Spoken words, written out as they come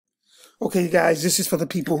Okay, guys, this is for the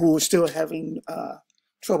people who are still having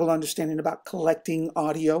trouble understanding about collecting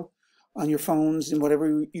audio on your phones and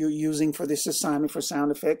whatever you're using for this assignment for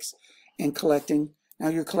sound effects and collecting. Now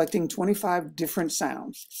you're collecting 25 different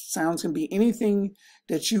sounds. Sounds can be anything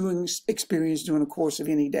that you experience during the course of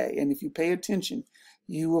any day. And if you pay attention,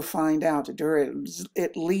 you will find out that there are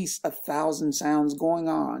at least 1,000 sounds going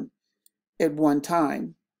on at one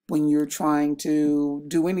time when you're trying to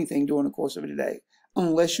do anything during the course of the day,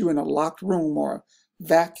 unless you're in a locked room or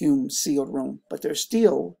vacuum sealed room. But there's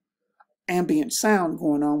still ambient sound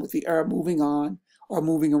going on with the air moving on or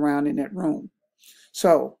moving around in that room.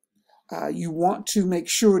 So you want to make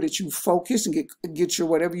sure that you focus and get your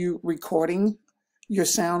whatever you're recording your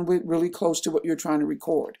sound with really close to what you're trying to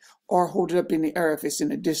record, or hold it up in the air if it's in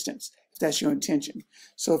the distance, if that's your intention.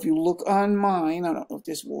 So if you look on mine, I don't know if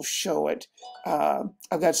this will show it,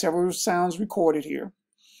 I've got several sounds recorded here,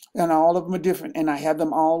 and all of them are different, and I have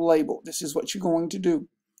them all labeled. This is what you're going to do.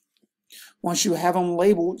 Once you have them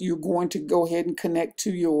labeled, you're going to go ahead and connect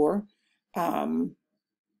to your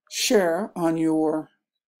share on your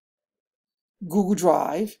Google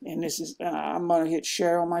Drive, and this is I'm going to hit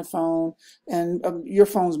share on my phone, and your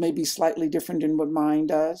phones may be slightly different than what mine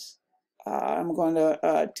does. I'm going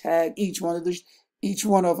to tag each one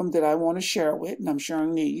of them that I want to share with, and I'm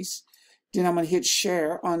sharing these. Then I'm going to hit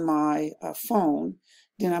share on my phone.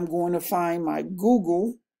 Then I'm going to find my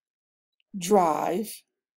Google Drive,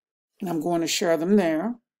 and I'm going to share them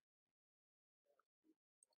there.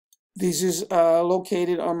 This is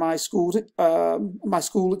located on my school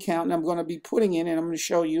account, and I'm going to be putting in, and I'm going to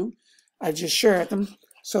show you. I just shared them.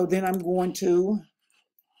 So then I'm going to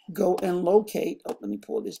go and locate. Oh, let me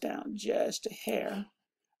pull this down just a hair.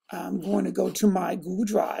 I'm going to go to my Google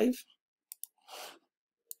Drive.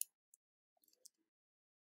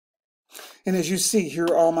 And as you see, here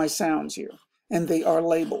are all my sounds here, and they are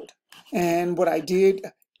labeled. And what I did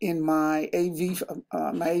in my AV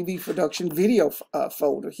production video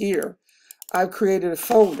folder here, I've created a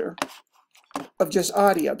folder of just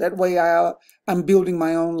audio. That way I'm building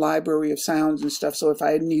my own library of sounds and stuff. So if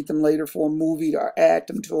I need them later for a movie or add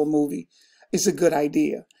them to a movie, it's a good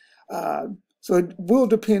idea. So it will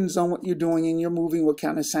depends on what you're doing in your movie, what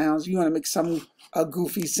kind of sounds. You want to make some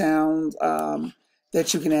goofy sound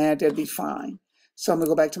that you can add, that'd be fine. So I'm going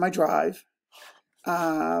to go back to my drive.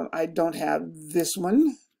 I don't have this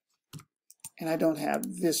one. And I don't have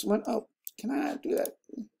this one. Oh, can I not do that?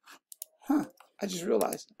 Huh, I just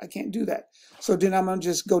realized I can't do that. So then I'm going to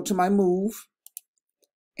just go to my move,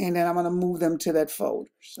 and then I'm going to move them to that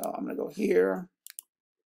folder. So I'm going to go here,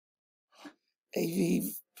 AV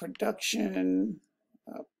production.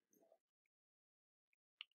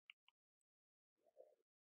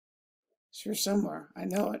 It's here somewhere. I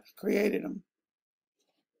know it. I created them.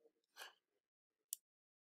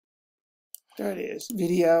 There it is.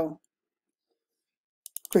 Video.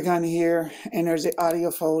 Click on here, and there's the audio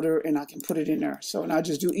folder, and I can put it in there. So now I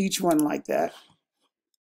just do each one like that.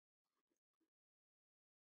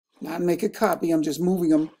 Not make a copy. I'm just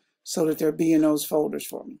moving them so that they'll be in those folders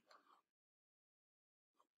for me.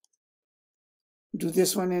 Do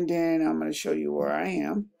this one, and then I'm going to show you where I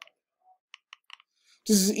am.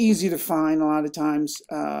 This is easy to find a lot of times.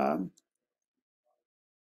 And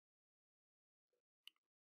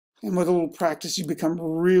with a little practice, you become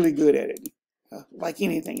really good at it. Like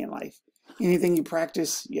anything in life. Anything you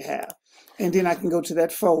practice, you have. And then I can go to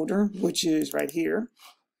that folder, which is right here,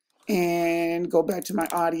 and go back to my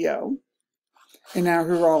audio. And now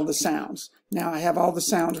here are all the sounds. Now I have all the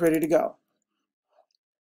sounds ready to go.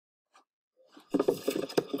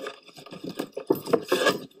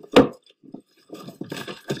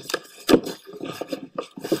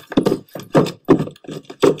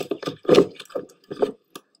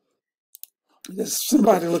 There's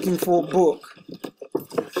somebody looking for a book.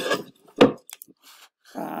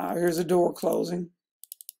 Here's a door closing.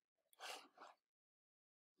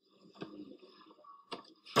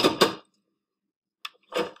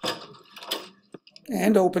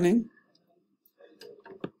 And opening.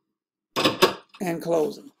 And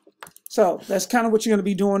closing. So that's kind of what you're going to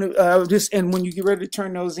be doing. And when you get ready to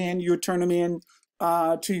turn those in, you'll turn them in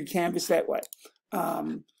to your canvas that way.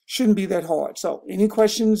 Shouldn't be that hard. So any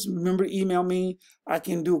questions, remember to email me. I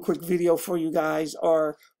can do a quick video for you guys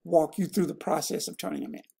or walk you through the process of turning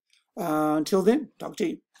them in. Until then, talk to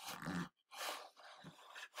you.